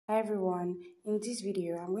Hi everyone, in this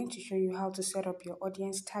video I'm going to show you how to set up your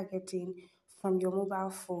audience targeting from your mobile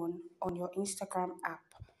phone on your Instagram app.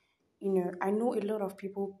 I know a lot of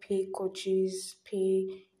people pay coaches,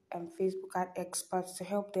 pay Facebook ad experts to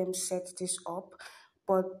help them set this up,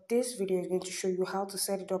 but this video is going to show you how to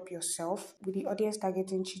set it up yourself with the audience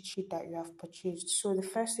targeting cheat sheet that you have purchased. So the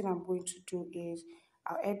first thing I'm going to do is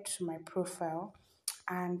I'll head to my profile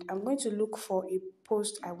and I'm going to look for a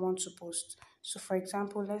post I want to post. So for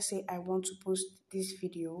example, let's say I want to post this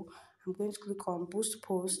video. I'm going to click on boost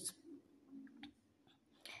post,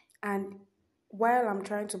 and while I'm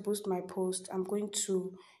trying to boost my post, I'm going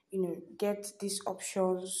to get these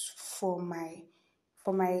options for my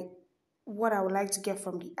what I would like to get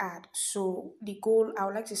from the ad. So the goal, I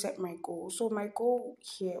would like to set my goal. So my goal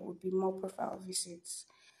here would be more profile visits,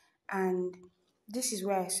 and this is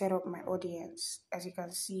where I set up my audience. As you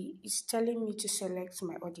can see, it's telling me to select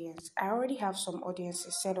my audience. I already have some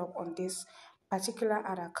audiences set up on this particular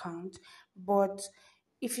ad account, but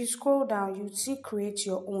if you scroll down, you see create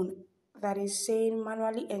your own, that is saying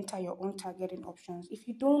manually enter your own targeting options. If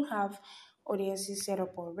you don't have audiences set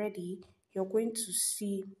up already, you're going to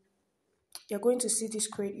see this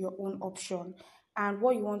create your own option. And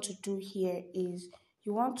what you want to do here is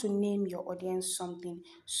you want to name your audience something.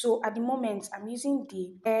 So at the moment, I'm using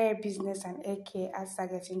the air business and air care as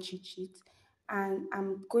targeting cheat sheet. And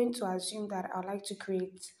I'm going to assume that I'd like to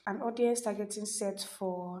create an audience targeting set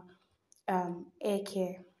for air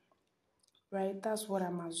care, right? That's what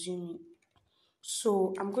I'm assuming.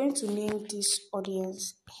 So I'm going to name this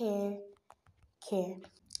audience hair care.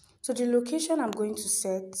 So the location I'm going to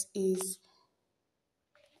set is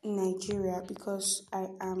Nigeria because I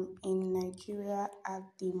am in Nigeria at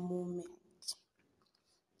the moment.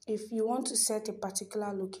 If you want to set a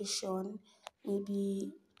particular location,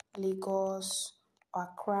 maybe Lagos,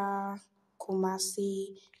 Accra,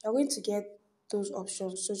 Kumasi, you're going to get those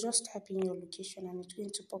options. So just type in your location and it's going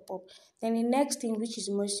to pop up. Then the next thing, which is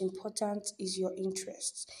most important, is your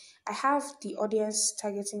interests. I have the audience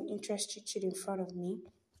targeting interest cheat sheet in front of me,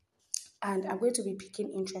 and I'm going to be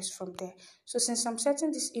picking interest from there. So since I'm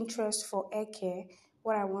setting this interest for hair care,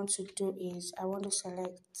 what I want to do is I want to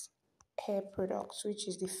select hair products, which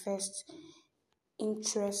is the first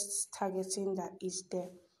interest targeting that is there.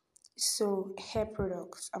 So hair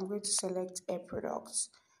products, I'm going to select hair products.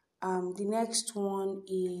 The next one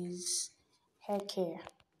is hair care.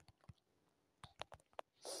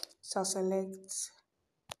 So I'll select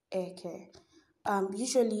hair care.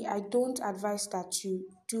 Usually I don't advise that you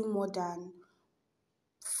do more than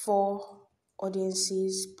 4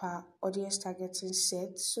 audiences per audience targeting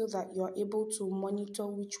set so that you're able to monitor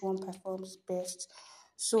which one performs best.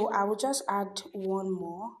 So I will just add one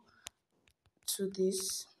more to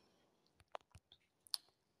this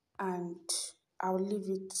and I'll leave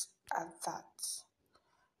it at that.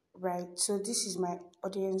 Right, so this is my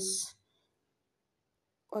audience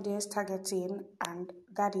targeting, and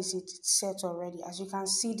that is it. It's set already. As you can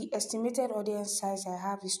see, the estimated audience size I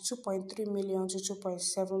have is 2.3 million to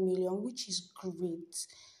 2.7 million, which is great.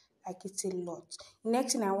 Like, it's a lot.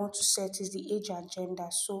 Next thing I want to set is the age and gender.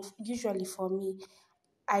 So usually for me,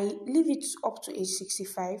 I leave it up to age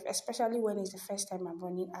 65, especially when it's the first time I'm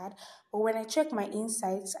running ad. But when I check my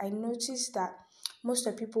insights, I notice that most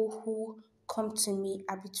of the people who come to me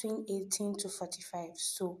are between 18 to 45.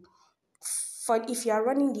 So for if you are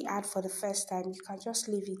running the ad for the first time, you can just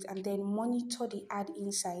leave it and then monitor the ad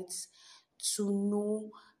insights to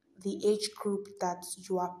know the age group that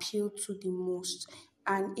you appeal to the most.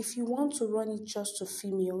 And if you want to run it just to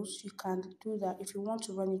females, you can do that. If you want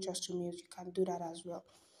to run it just to males, you can do that as well.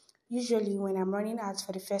 Usually when I'm running ads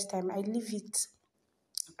for the first time, I leave it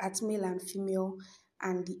at male and female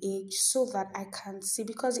and the age so that I can see,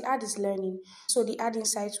 because the ad is learning. So the ad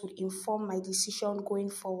insights would inform my decision going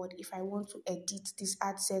forward if I want to edit this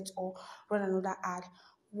ad set or run another ad,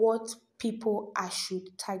 what people I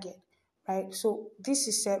should target. Right, so this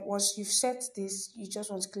is set. Once you've set this, you just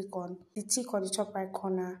want to click on the tick on the top right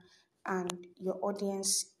corner and your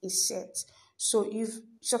audience is set. So you've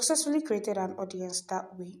successfully created an audience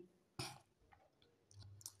that way.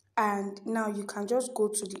 And now you can just go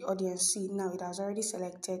to the audience. See, now it has already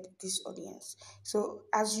selected this audience. So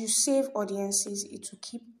as you save audiences, it will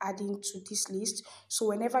keep adding to this list. So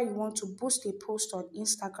whenever you want to boost a post on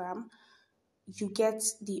Instagram, you get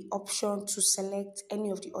the option to select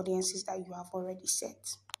any of the audiences that you have already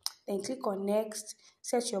set. Then click on next,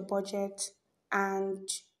 set your budget, and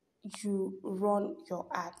you run your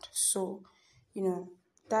ad. So,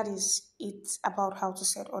 that is it about how to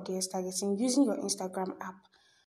set audience targeting using your Instagram app.